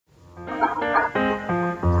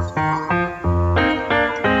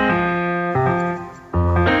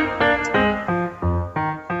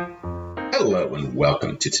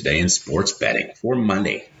to Today in Sports Betting for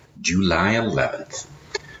Monday, July 11th.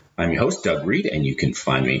 I'm your host, Doug Reed, and you can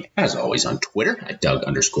find me, as always, on Twitter at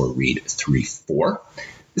Doug_Reed34.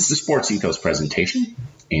 This is a Sports Ethos presentation,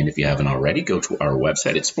 and if you haven't already, go to our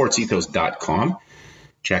website at sportsethos.com.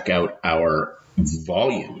 Check out our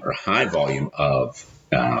high volume of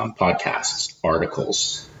podcasts,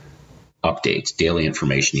 articles, updates, daily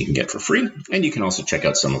information you can get for free. And you can also check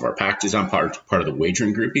out some of our packages. I'm part of the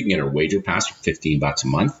wagering group. You can get our wager pass for $15 a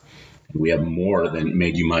month. And we have more than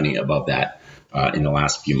made you money above that in the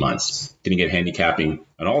last few months. Going to get handicapping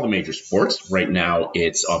on all the major sports. Right now,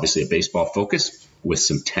 it's obviously a baseball focus with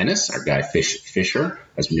some tennis. Our guy Fisher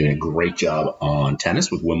has been doing a great job on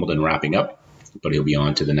tennis with Wimbledon wrapping up, but he'll be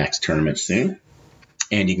on to the next tournament soon.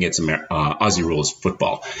 And you can get some Aussie Rules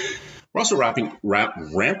football. We're also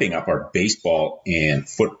ramping up our baseball and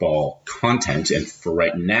football content. And for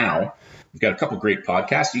right now, we've got a couple great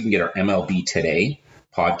podcasts. You can get our MLB Today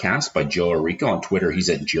podcast by Joe Arrico on Twitter. He's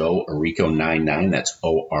at Joe Arrico99. That's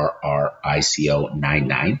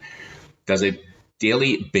ORRICO99. Does a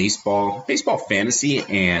daily baseball fantasy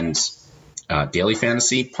and daily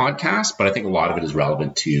fantasy podcast, but I think a lot of it is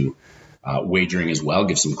relevant to wagering as well.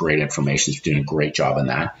 Gives some great information. He's doing a great job on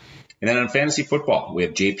that. And then on fantasy football, we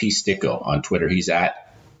have JP Sticko on Twitter. He's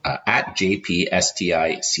at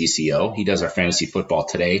JPSTICCO. He does our Fantasy Football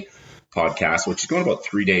Today podcast, which is going about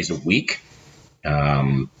 3 days a week.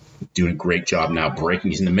 Doing a great job now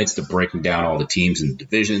he's in the midst of breaking down all the teams and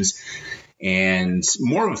divisions, and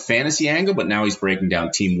more of a fantasy angle, but now he's breaking down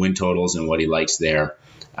team win totals and what he likes there.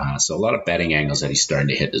 So a lot of betting angles that he's starting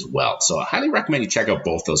to hit as well. So I highly recommend you check out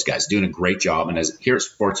both those guys. Doing a great job. And as here at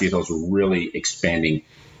Sports Ethos, we're really expanding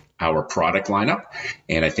our product lineup.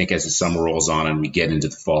 And I think as the summer rolls on and we get into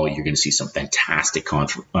the fall, you're going to see some fantastic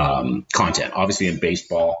content, obviously in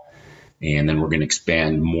baseball. And then we're going to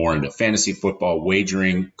expand more into fantasy football,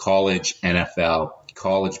 wagering, college, NFL,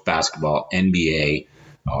 college basketball, NBA.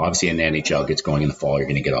 Obviously, in the NHL gets going in the fall. You're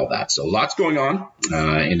going to get all that. So lots going on.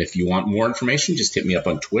 And if you want more information, just hit me up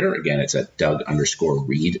on Twitter. Again, it's at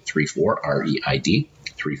Doug_Reed34, REID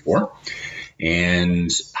 34.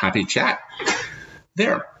 And happy to chat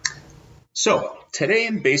there. So today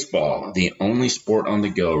in baseball, the only sport on the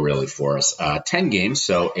go really for us, 10 games,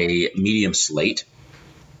 so a medium slate.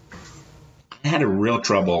 I had a real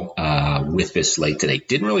trouble with this slate today.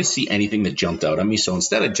 Didn't really see anything that jumped out at me, so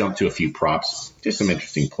instead I jumped to a few props, just some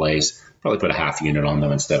interesting plays. Probably put a half unit on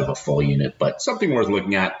them instead of a full unit, but something worth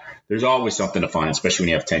looking at. There's always something to find, especially when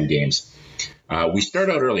you have 10 games. We start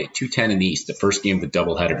out early at 2:10 in the East, the first game of the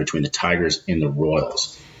doubleheader between the Tigers and the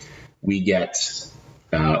Royals. We get...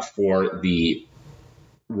 For the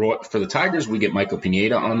Tigers, we get Michael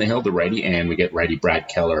Pineda on the hill, the righty, and we get righty Brad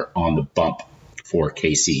Keller on the bump for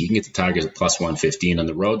KC. You can get the Tigers at plus 115 on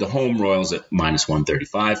the road. The home Royals at minus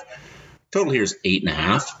 135. Total here is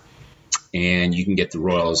 8.5. And you can get the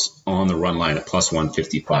Royals on the run line at plus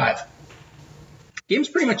 155. Game's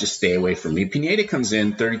pretty much a stay away from me. Pineda comes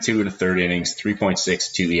in 32 and a third innings,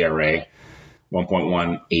 3.62 ERA,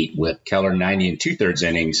 1.18 whip. Keller 90 and 2/3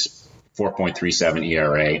 innings, 4.37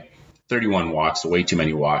 ERA, 31 walks, way too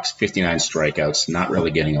many walks, 59 strikeouts, not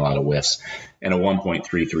really getting a lot of whiffs, and a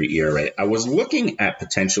 1.33 ERA. I was looking at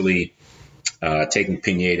potentially taking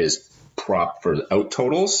Pineda's prop for the out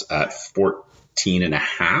totals at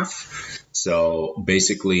 14.5. So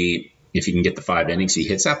basically, if you can get the 5 innings, he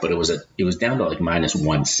hits that, but it was down to like minus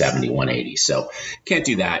 170, 180. So can't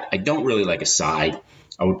do that. I don't really like a side.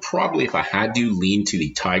 I would probably, if I had to, lean to the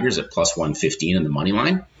Tigers at plus 115 in the money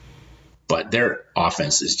line. But their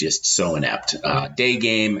offense is just so inept. Day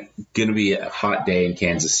game, going to be a hot day in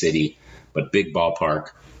Kansas City, but big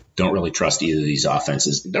ballpark. Don't really trust either of these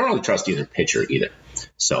offenses. Don't really trust either pitcher either.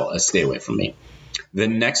 So stay away from me. The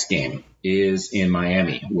next game is in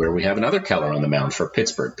Miami, where we have another Keller on the mound for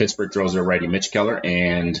Pittsburgh. Pittsburgh throws their righty Mitch Keller,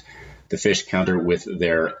 and the Fish counter with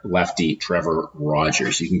their lefty Trevor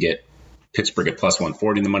Rogers. You can get Pittsburgh at plus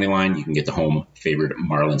 140 in the money line. You can get the home favored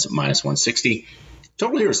Marlins at minus 160.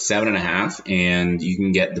 Total here is 7.5, and you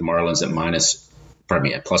can get the Marlins at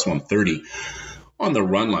plus 130 on the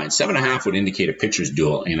run line. 7.5 would indicate a pitcher's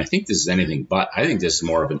duel, and I think this is anything but. I think this is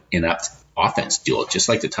more of an inept offense duel, just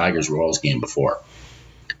like the Tigers-Royals game before.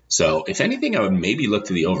 So, if anything, I would maybe look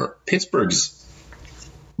to the over. Pittsburgh's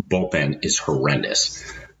bullpen is horrendous.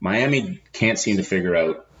 Miami can't seem to figure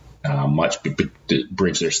out much to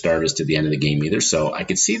bridge their starters to the end of the game either. So, I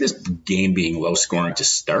could see this game being low scoring to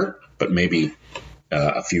start, but maybe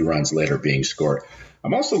a few runs later being scored. I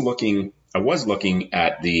was looking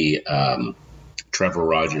at the Trevor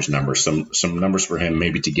Rogers numbers, some numbers for him,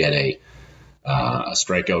 maybe to get a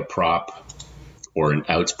strikeout prop or an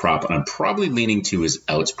outs prop, and I'm probably leaning to his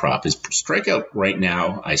outs prop. His strikeout right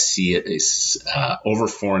now, I see it is over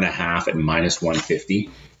 4.5 at minus 150.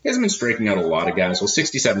 He hasn't been striking out a lot of guys. Well,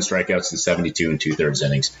 67 strikeouts in 72 and 2/3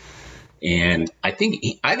 innings. And I think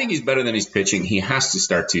he's better than he's pitching. He has to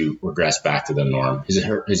start to regress back to the norm. His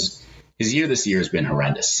year this year has been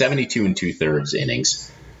horrendous. 72 and 2/3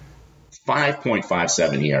 innings,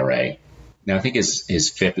 5.57 ERA. Now, I think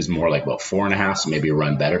his FIP is more like about 4.5, so maybe a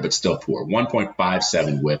run better, but still poor.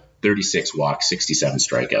 1.57 whip, 36 walks, 67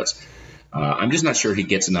 strikeouts. I'm just not sure he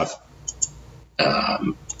gets enough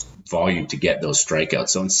volume to get those strikeouts.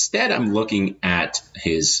 So instead, I'm looking at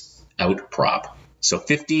his out prop. So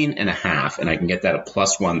 15.5, and I can get that at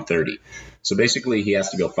plus 130. So basically, he has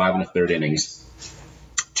to go 5 1/3 innings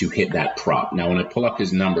to hit that prop. Now, when I pull up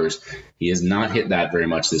his numbers, he has not hit that very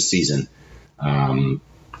much this season.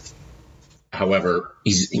 However,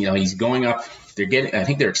 he's going up. I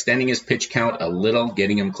think they're extending his pitch count a little,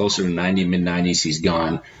 getting him closer to 90, mid-90s. He's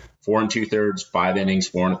gone 4 2/3, 5 innings,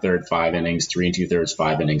 4 1/3, 5 innings, 3 2/3,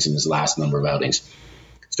 5 innings in his last number of outings.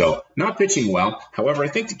 So not pitching well. However, I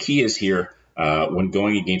think the key is here when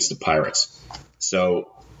going against the Pirates.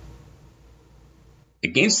 So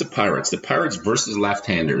against the Pirates versus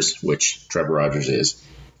left-handers, which Trevor Rogers is,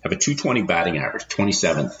 have a .220 batting average,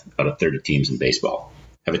 27th out of 30 teams in baseball.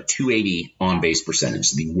 Have a .280 on-base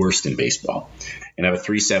percentage, the worst in baseball, and have a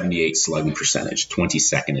 .378 slugging percentage,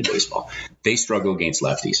 22nd in baseball. They struggle against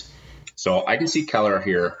lefties. So I can see Keller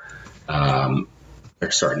here,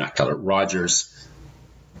 Rogers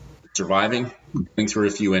surviving, going through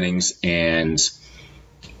a few innings, and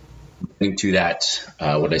getting to that,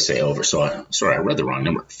 what did I say, over? So, I read the wrong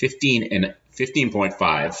number,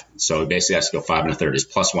 15.5. So basically has to go 5 1/3 is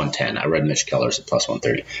plus 110. I read Mitch Keller's at plus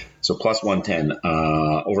 130. So plus 110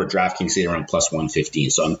 over DraftKings at around plus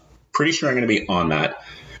 115. So I'm pretty sure I'm going to be on that.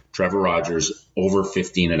 Trevor Rogers over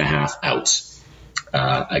 15.5 outs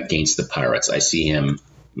against the Pirates. I see him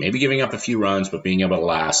maybe giving up a few runs, but being able to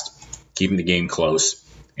last, keeping the game close,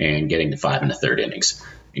 and getting to 5 1/3 innings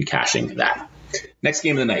and cashing that. Next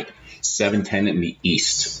game of the night, 7:10 in the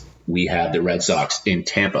East. We have the Red Sox in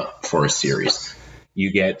Tampa for a series.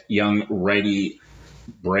 You get young righty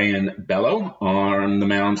Brayan Bello on the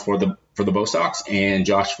mound for the Bo Sox, and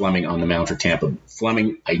Josh Fleming on the mound for Tampa.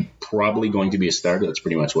 Fleming, probably going to be a starter. That's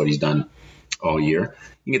pretty much what he's done all year.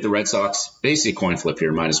 You can get the Red Sox, basically a coin flip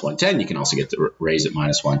here, minus 110. You can also get the Rays at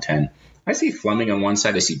minus 110. I see Fleming on one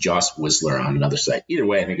side. I see Josh Whistler on another side. Either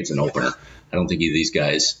way, I think it's an opener. I don't think either of these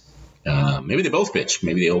guys, maybe they both pitch.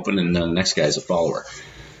 Maybe they open and the next guy is a follower.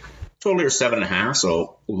 Total here is 7.5,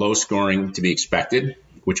 so low scoring to be expected,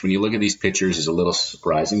 which when you look at these pitchers is a little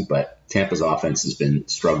surprising, but Tampa's offense has been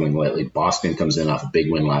struggling lately. Boston comes in off a big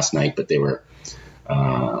win last night, but they were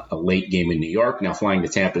a late game in New York. Now flying to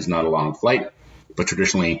Tampa is not a long flight, but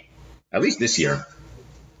traditionally, at least this year,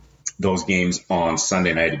 those games on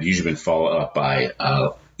Sunday night have usually been followed up by,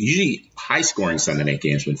 usually high-scoring Sunday night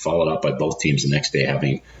games have been followed up by both teams the next day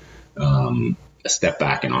having a step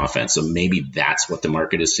back in offense. So maybe that's what the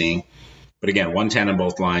market is seeing. But again, 110 on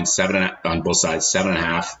both lines, 7 on both sides,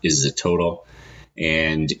 7.5 is the total.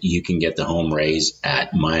 And you can get the home Rays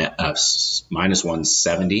at minus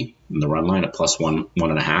 170 in the run line at plus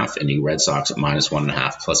 1.5, and the Red Sox at minus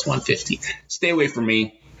 1.5, plus 150. Stay away from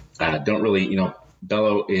me. Don't really,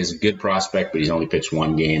 Bello is a good prospect, but he's only pitched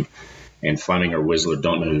one game. And Fleming or Whistler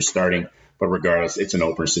don't know who's starting. But regardless, it's an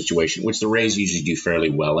opener situation, which the Rays usually do fairly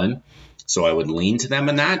well in. So I would lean to them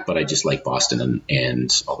in that, but I just like Boston.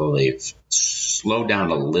 And although they've slowed down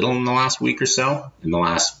a little in the last week or so, in the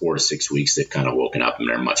last 4 to 6 weeks, they've kind of woken up and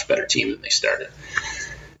they're a much better team than they started.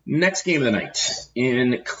 Next game of the night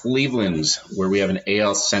in Cleveland, where we have an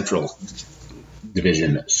AL Central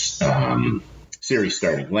Division series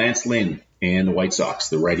starting. Lance Lynn and the White Sox,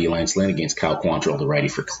 the righty Lance Lynn against Kyle Quantrill, the righty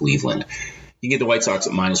for Cleveland. You can get the White Sox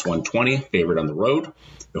at minus 120, favored on the road.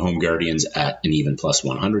 The home Guardians at an even plus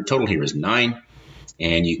 100. Total here is 9.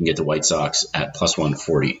 And you can get the White Sox at plus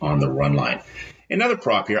 140 on the run line. Another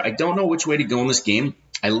prop here. I don't know which way to go in this game.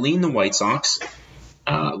 I lean the White Sox.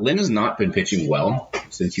 Lynn has not been pitching well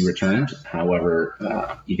since he returned.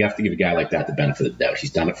 However, you have to give a guy like that the benefit of the doubt.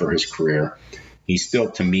 He's done it for his career. He's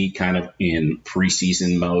still, to me, kind of in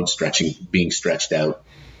preseason mode, being stretched out.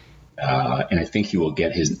 And I think he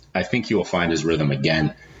will find his rhythm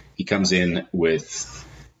again. He comes in with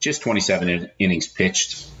just 27 innings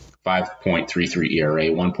pitched, 5.33 ERA,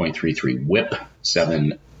 1.33 WHIP,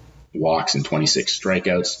 7 walks and 26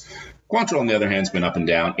 strikeouts. Quantrill, on the other hand, has been up and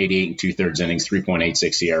down, 88 2/3 innings,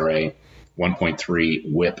 3.86 ERA,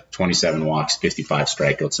 1.3 WHIP, 27 walks, 55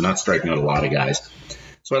 strikeouts. So not striking out a lot of guys.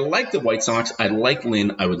 So I like the White Sox. I like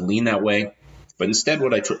Lynn. I would lean that way. If But instead,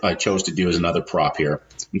 what I chose to do is another prop here.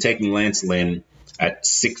 I'm taking Lance Lynn at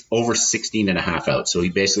over 16.5 outs. So he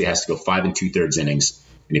basically has to go 5 2/3 innings.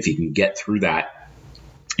 And if he can get through that,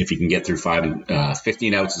 if he can get through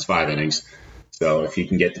 15 outs is 5 innings. So if he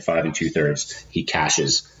can get to 5 2/3, he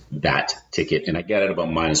cashes that ticket. And I get it about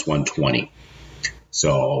 -120.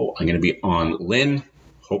 So I'm going to be on Lynn,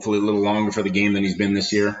 hopefully a little longer for the game than he's been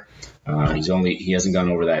this year. He hasn't gone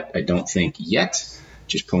over that, I don't think, yet.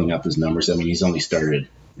 Just pulling up his numbers. I mean, he's only started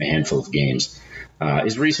a handful of games.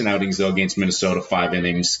 His recent outings, though, against Minnesota, 5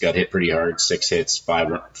 innings, got hit pretty hard, 6 hits,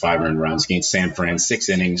 5 earned runs. Against San Fran, 6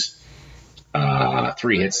 innings,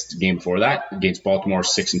 3 hits the game before that. Against Baltimore,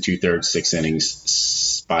 6 2/3, 6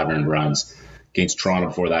 innings, 5 earned runs. Against Toronto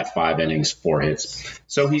before that, 5 innings, 4 hits.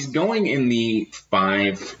 So he's going in the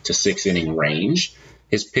 5 to 6 inning range.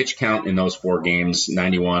 His pitch count in those 4 games,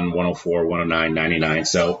 91, 104, 109, 99.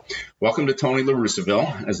 So welcome to Tony La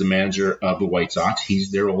Russaville as the manager of the White Sox.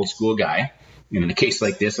 He's their old school guy. And in a case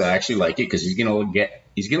like this, I actually like it because he's going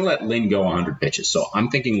to let Lynn go 100 pitches. So I'm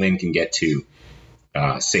thinking Lynn can get to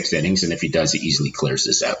 6 innings. And if he does, he easily clears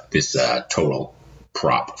this total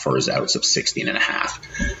prop for his outs of 16.5.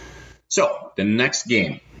 So the next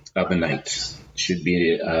game of the night should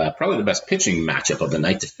be probably the best pitching matchup of the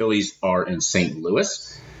night. The Phillies are in St.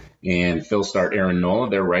 Louis, and Phil start Aaron Nola.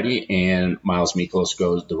 They're ready, and Miles Mikolas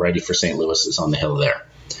goes. The ready for St. Louis is on the hill there.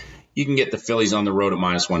 You can get the Phillies on the road at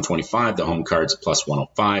 -125. The home cards at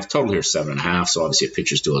 +105. Total here 7.5. So obviously a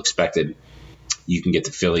pitcher's duel expected. You can get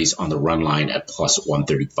the Phillies on the run line at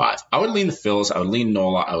 +135. I would lean the Phils. I would lean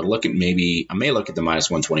Nola. I may look at the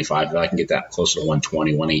 -125, but I can get that closer to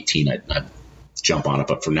 120, 118. I'd jump on it.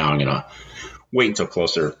 But for now, I'm going to wait until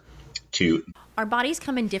closer to. Our bodies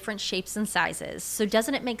come in different shapes and sizes, so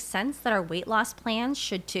doesn't it make sense that our weight loss plans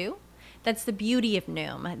should too? That's the beauty of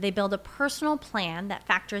Noom. They build a personal plan that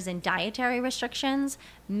factors in dietary restrictions,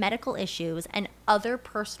 medical issues, and other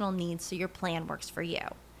personal needs so your plan works for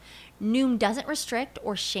you. Noom doesn't restrict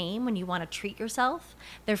or shame when you want to treat yourself.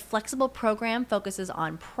 Their flexible program focuses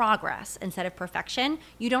on progress instead of perfection.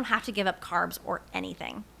 You don't have to give up carbs or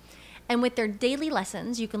anything. And with their daily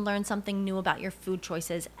lessons, you can learn something new about your food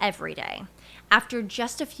choices every day. After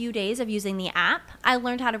just a few days of using the app, I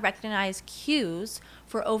learned how to recognize cues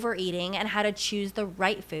for overeating and how to choose the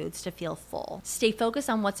right foods to feel full. Stay focused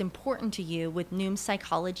on what's important to you with Noom's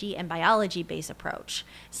psychology and biology-based approach.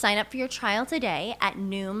 Sign up for your trial today at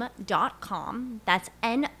Noom.com. That's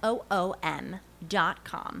NOOM.com.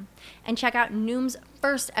 And check out Noom's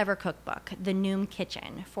first ever cookbook, The Noom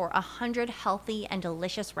Kitchen, for 100 healthy and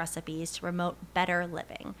delicious recipes to promote better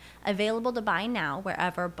living. Available to buy now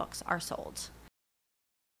wherever books are sold.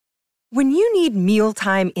 When you need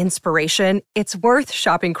mealtime inspiration, it's worth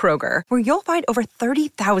shopping Kroger, where you'll find over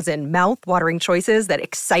 30,000 mouth-watering choices that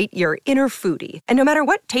excite your inner foodie. And no matter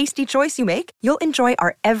what tasty choice you make, you'll enjoy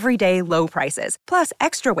our everyday low prices, plus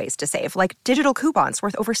extra ways to save, like digital coupons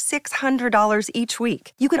worth over $600 each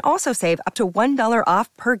week. You can also save up to $1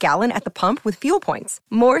 off per gallon at the pump with fuel points.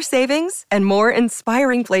 More savings and more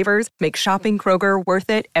inspiring flavors make shopping Kroger worth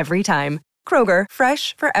it every time. Kroger,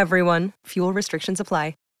 fresh for everyone. Fuel restrictions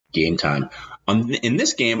apply. Game time. In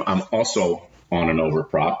this game, I'm also on an over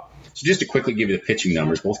prop. So just to quickly give you the pitching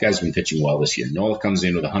numbers, both guys have been pitching well this year. Nola comes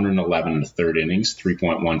in with 111 in the 3rd innings,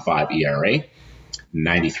 3.15 ERA,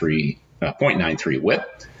 0.93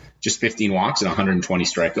 whip, just 15 walks and 120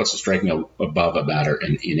 strikeouts, so striking above a batter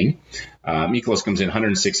an inning. Mikolas comes in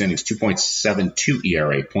 106 innings, 2.72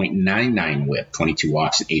 ERA, 0.99 whip, 22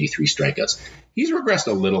 walks and 83 strikeouts. He's regressed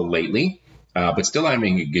a little lately, but still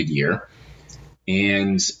having a good year.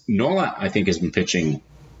 And Nola, I think, has been pitching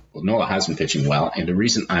well. And the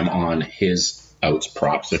reason I'm on his outs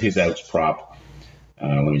prop, so his outs prop,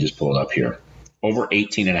 let me just pull it up here, over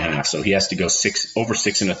 18.5. So he has to go over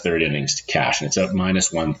 6 1/3 innings to cash, and it's up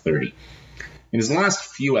 -130. In his last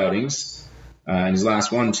few outings, in his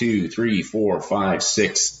last 1, 2, 3, 4, 5,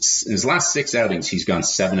 6, in his last 6 outings, he's gone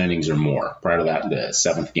 7 innings or more. Prior to that, in the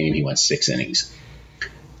 7th game, he went 6 innings.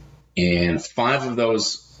 And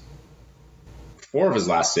 4 of his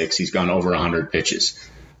last 6, he's gone over 100 pitches.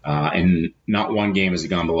 And not one game has he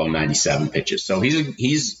gone below 97 pitches. So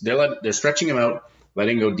they're stretching him out,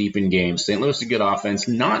 letting him go deep in games. St. Louis is a good offense.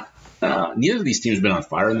 Neither of these teams have been on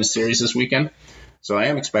fire in this series this weekend. So I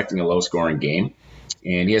am expecting a low-scoring game.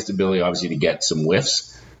 And he has the ability, obviously, to get some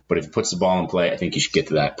whiffs. But if he puts the ball in play, I think he should get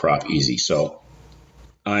to that prop easy. So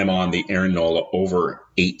I'm on the Aaron Nola over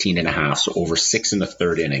 18.5, so over 6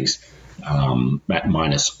 1/3 innings at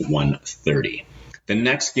 -130. The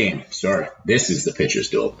next game, this is the pitcher's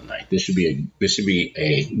duel of the night. This should be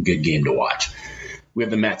a good game to watch. We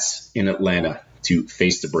have the Mets in Atlanta to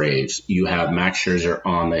face the Braves. You have Max Scherzer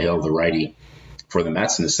on the hill, the righty for the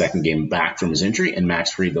Mets in the second game back from his injury, and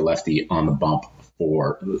Max Fried, the lefty, on the bump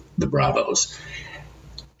for the Bravos.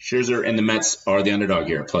 Scherzer and the Mets are the underdog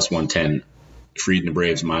here, plus 110. Fried and the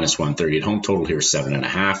Braves minus 130 at home. Total here is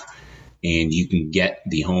 7.5. And you can get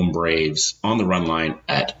the home Braves on the run line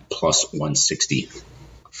at plus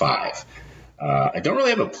 165. I don't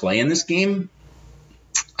really have a play in this game.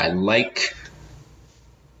 I like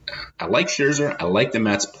Scherzer. I like the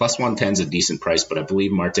Mets. Plus 110 is a decent price, but I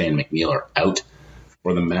believe Marte and McNeil are out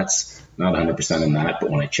for the Mets. Not 100% on that, but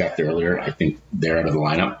when I checked earlier, I think they're out of the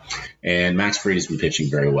lineup. And Max Fried has been pitching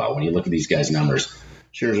very well. When you look at these guys' numbers,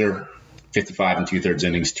 Scherzer, 55 and 2/3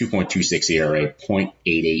 innings, 2.26 ERA,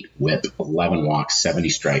 0.88 WHIP, 11 walks, 70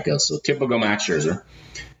 strikeouts. So typical Max Scherzer.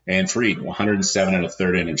 And Fried, 107 and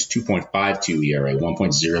 1/3 innings, 2.52 ERA,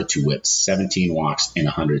 1.02 WHIP, 17 walks, and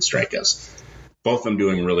 100 strikeouts. Both of them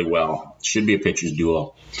doing really well. Should be a pitcher's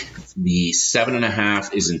duel. The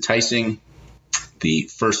 7.5 is enticing. The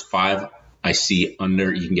first 5 I see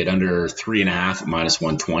under, you can get under 3.5 at minus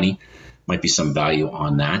 120. Might be some value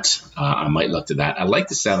on that. I might look to that. I like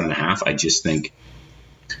the 7.5. I just think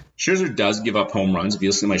Scherzer does give up home runs. If you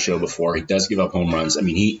listen to my show before, he does give up home runs. I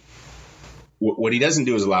mean, what he doesn't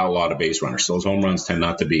do is allow a lot of base runners. So those home runs tend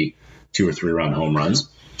not to be 2 or 3 run home runs.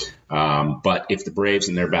 But if the Braves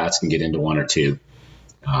and their bats can get into 1 or 2,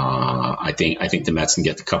 I think the Mets can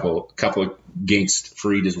get the couple against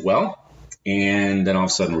Fried as well. And then all of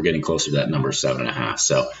a sudden we're getting closer to that number 7.5.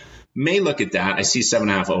 So may look at that. I see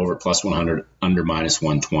 7.5 over, plus 100, under minus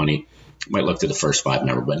 120. Might look to the first 5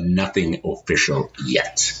 number, but nothing official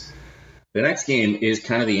yet. The next game is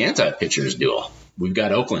kind of the anti-pitchers duel. We've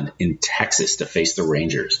got Oakland in Texas to face the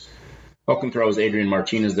Rangers. Oakland throws Adrian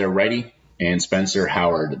Martinez, their righty, and Spencer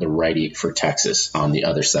Howard, the righty for Texas, on the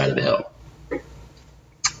other side of the hill.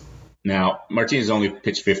 Now, Martinez only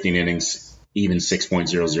pitched 15 innings, even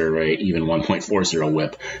 6.00 rate, even 1.40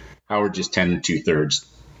 whip. Howard just 10 and 2/3,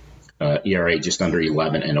 ERA just under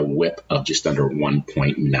 11, and a whip of just under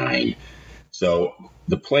 1.9. So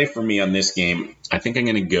the play for me on this game, I think I'm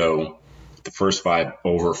going to go the first 5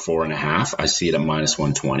 over 4.5. I see it at minus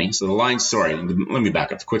 120. So the lines, sorry, let me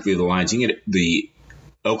back up quickly. The lines, you can get the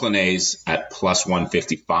Oakland A's at plus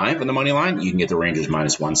 155 on the money line. You can get the Rangers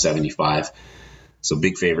minus 175. So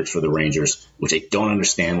big favorites for the Rangers, which I don't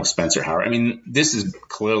understand with Spencer Howard. I mean, this is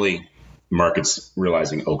clearly markets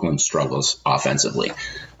realizing Oakland struggles offensively.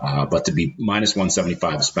 But to be minus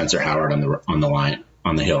 175 with Spencer Howard on the line,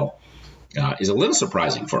 on the hill, is a little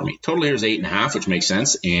surprising for me. Total here is 8.5, which makes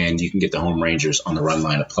sense. And you can get the home Rangers on the run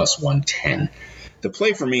line at plus 110. The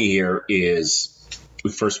play for me here is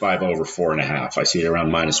the first 5 over 4.5. I see it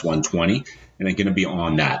around minus 120, and I'm going to be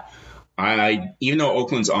on that. Even though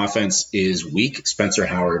Oakland's offense is weak, Spencer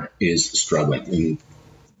Howard is struggling. He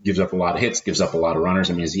gives up a lot of hits, gives up a lot of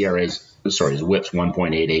runners. I mean, his whip's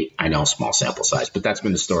 1.88. I know, small sample size, but that's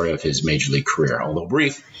been the story of his major league career. Although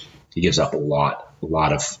brief, he gives up a lot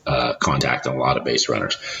of contact and a lot of base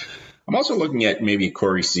runners. I'm also looking at maybe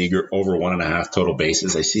Corey Seager over 1.5 total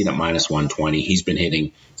bases. I see him at minus 120. He's been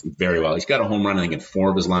hitting very well. He's got a home run, I think, in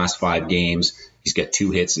 4 of his last 5 games. He's got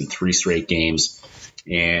 2 hits in 3 straight games.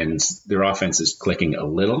 And their offense is clicking a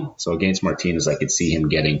little. So against Martinez, I could see him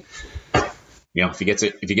getting, if he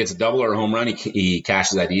gets a double or a home run, he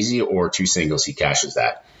cashes that easy, or 2 singles, he cashes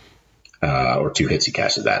that, or 2 hits, he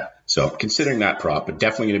cashes that. So considering that prop, but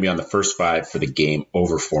definitely going to be on the first 5 for the game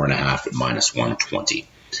over 4.5 at minus 120.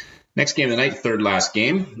 Next game of the night, third last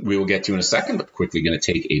game, we will get to in a second, but quickly going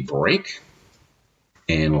to take a break,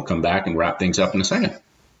 and we'll come back and wrap things up in a second.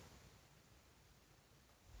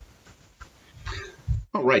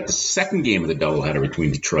 All right, the second game of the doubleheader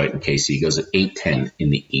between Detroit and KC goes at 8:10 in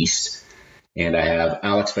the East. And I have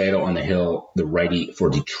Alex Faedo on the hill, the righty for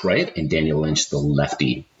Detroit, and Daniel Lynch, the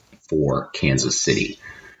lefty for Kansas City.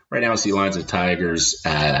 Right now, I see lines of Tigers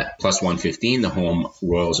at plus 115, the home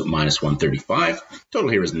Royals at minus 135. Total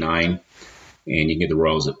here is 9, and you can get the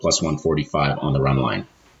Royals at plus 145 on the run line.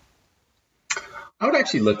 I would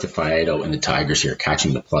actually look to Faedo and the Tigers here,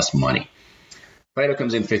 catching the plus money. Faedo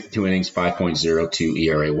comes in 52 innings, 5.02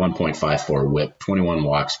 ERA, 1.54 whip, 21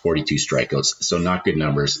 walks, 42 strikeouts. So not good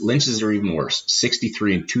numbers. Lynch's are even worse.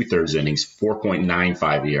 63 and 2/3 innings,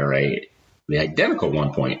 4.95 ERA, the identical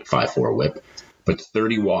 1.54 whip, but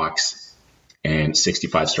 30 walks and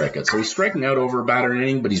 65 strikeouts. So he's striking out over a batter an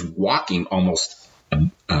inning, but he's walking almost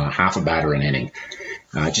half a batter an inning.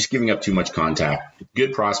 Just giving up too much contact.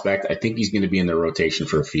 Good prospect. I think he's going to be in their rotation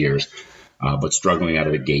for a few years. But struggling out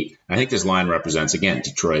of the gate. I think this line represents, again,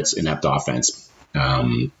 Detroit's inept offense.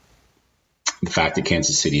 The fact that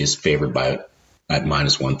Kansas City is favored by at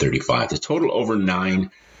minus 135. The total over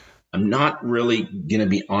 9, I'm not really going to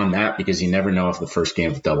be on that because you never know if the first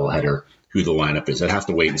game of the doubleheader, who the lineup is. I'd have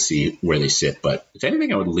to wait and see where they sit. But if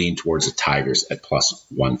anything, I would lean towards the Tigers at plus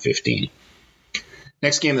 115.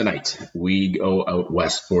 Next game of the night, we go out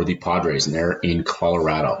west for the Padres, and they're in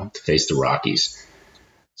Colorado to face the Rockies.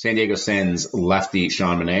 San Diego sends lefty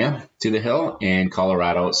Sean Manaea to the hill, and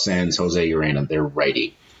Colorado sends Jose Urena, their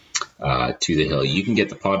righty, to the hill. You can get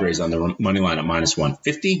the Padres on the money line at minus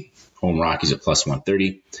 150, home Rockies at plus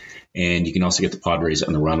 130, and you can also get the Padres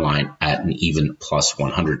on the run line at an even plus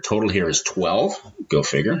 100. Total here is 12. Go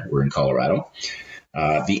figure. We're in Colorado.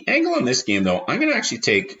 The angle on this game, though, I'm going to actually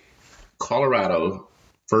take Colorado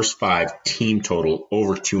first 5 team total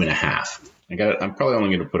over 2.5. I'm probably only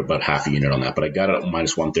going to put about half a unit on that, but I got it at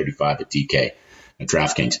minus 135 at DK at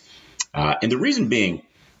DraftKings. And the reason being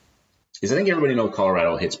is I think everybody knows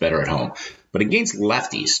Colorado hits better at home. But against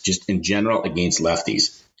lefties, just in general against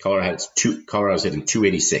lefties, Colorado's hitting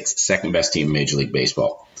 286, second best team in Major League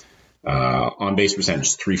Baseball. On base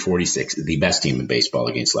percentage, 346, the best team in baseball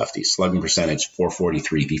against lefties. Slugging percentage,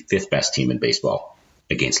 443, the 5th best team in baseball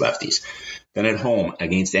against lefties. Then at home,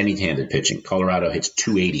 against any-handed pitching, Colorado hits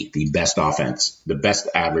 280, the best offense, the best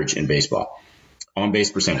average in baseball. On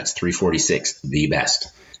base percentage, 346, the best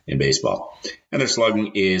in baseball. And their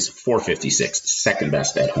slugging is 456, second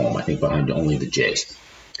best at home, I think behind only the Jays.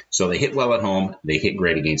 So they hit well at home. They hit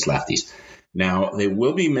great against lefties. Now, they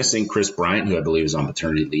will be missing Chris Bryant, who I believe is on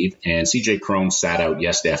paternity leave, and CJ Cron sat out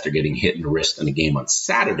yesterday after getting hit in the wrist in the game on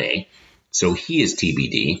Saturday. So he is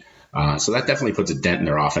TBD. So that definitely puts a dent in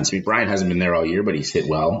their offense. I mean, Bryant hasn't been there all year, but he's hit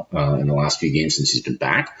well in the last few games since he's been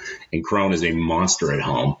back. And Cron is a monster at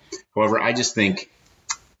home. However, I just think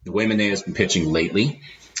the way Manaea has been pitching lately,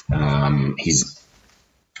 I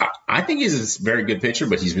think he's a very good pitcher,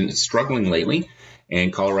 but he's been struggling lately.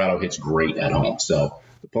 And Colorado hits great at home. So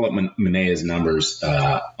to pull up Manea's numbers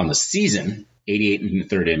on the season, 88 in the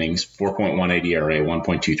third innings, 4.18 ERA,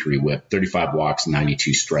 1.23 whip, 35 walks,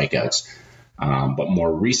 92 strikeouts. But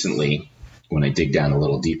more recently, when I dig down a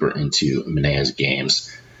little deeper into Manaea's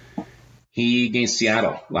games, he against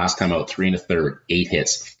Seattle, last time out, 3 1/3, 8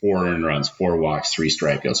 hits, 4 earned runs, 4 walks, 3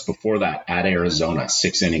 strikeouts. Before that, at Arizona,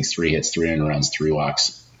 6 innings, 3 hits, 3 earned runs, 3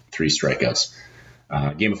 walks, 3 strikeouts.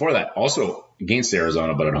 Game before that, also against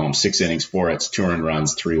Arizona, but at home, 6 innings, 4 hits, 2 earned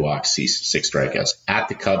runs, 3 walks, 6 strikeouts. At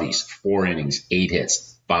the Cubbies, 4 innings, 8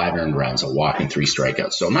 hits, 5 earned runs, a walk, and 3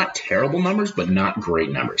 strikeouts. So not terrible numbers, but not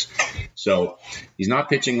great numbers. So he's not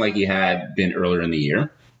pitching like he had been earlier in the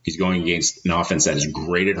year. He's going against an offense that is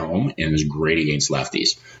great at home and is great against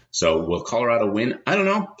lefties. So will Colorado win? I don't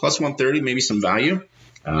know. Plus 130, maybe some value.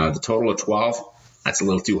 The total of 12, that's a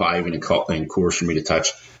little too high even in Coors for me to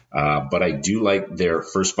touch. But I do like their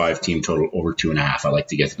first 5 team total over 2.5. I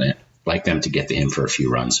like them to get to him for a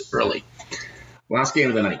few runs early. Last game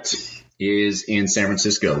of the night is in San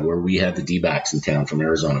Francisco, where we have the D-backs in town from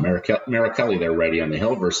Arizona. Merrill, they're righty on the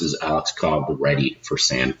hill, versus Alex Cobb, the righty for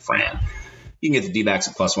San Fran. You can get the D-backs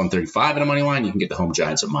at plus 135 at a money line. You can get the home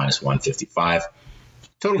Giants at minus 155.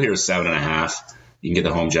 Total here is 7.5. You can get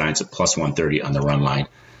the home Giants at plus 130 on the run line.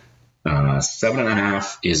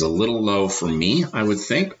 7.5 is a little low for me, I would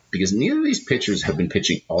think, because neither of these pitchers have been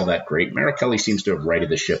pitching all that great. Merrill seems to have righted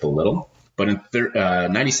the ship a little. But in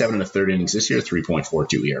 97 and a third innings this year,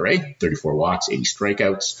 3.42 ERA, 34 walks, 80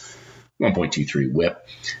 strikeouts, 1.23 whip.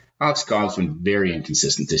 Alex Cobb's been very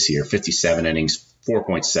inconsistent this year. 57 innings,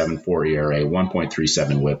 4.74 ERA,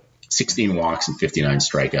 1.37 whip, 16 walks, and 59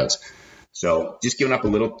 strikeouts. So he's just giving up a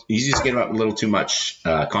little too much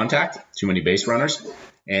contact, too many base runners.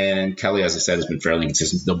 And Kelly, as I said, has been fairly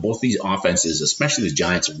inconsistent. Though both these offenses, especially the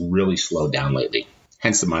Giants, have really slowed down lately.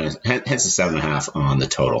 Hence the 7.5 on the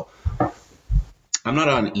total. I'm not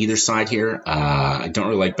on either side here. I don't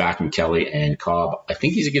really like backing Kelly and Cobb. I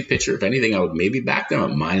think he's a good pitcher. If anything, I would maybe back them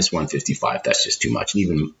at minus 155. That's just too much. And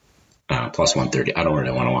even plus 130, I don't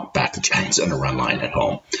really want to back the Giants on a run line at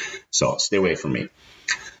home. So stay away from me.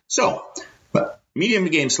 So, but medium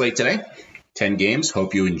game slate today. 10 games.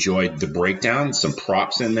 Hope you enjoyed the breakdown. Some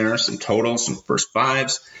props in there, some totals, some first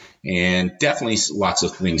fives, and definitely lots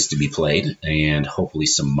of things to be played and hopefully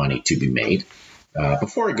some money to be made.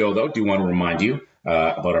 Before I go, though, I do want to remind you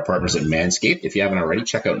about our partners at Manscaped. If you haven't already,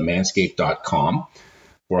 check out manscaped.com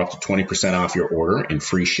for up to 20% off your order and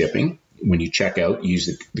free shipping. When you check out,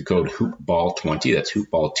 use the code HoopBall20. That's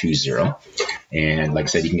HoopBall20. And like I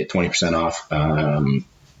said, you can get 20% off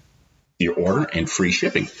your order and free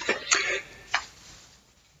shipping.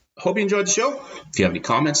 Hope you enjoyed the show. If you have any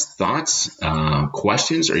comments, thoughts,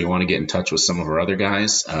 questions, or you want to get in touch with some of our other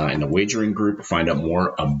guys in the wagering group, find out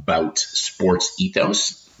more about Sports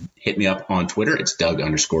Ethos, hit me up on Twitter. It's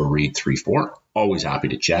Doug_Reed34. Always happy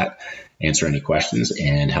to chat, answer any questions,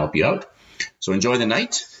 and help you out. So enjoy the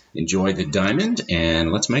night, enjoy the diamond,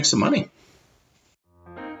 and let's make some money.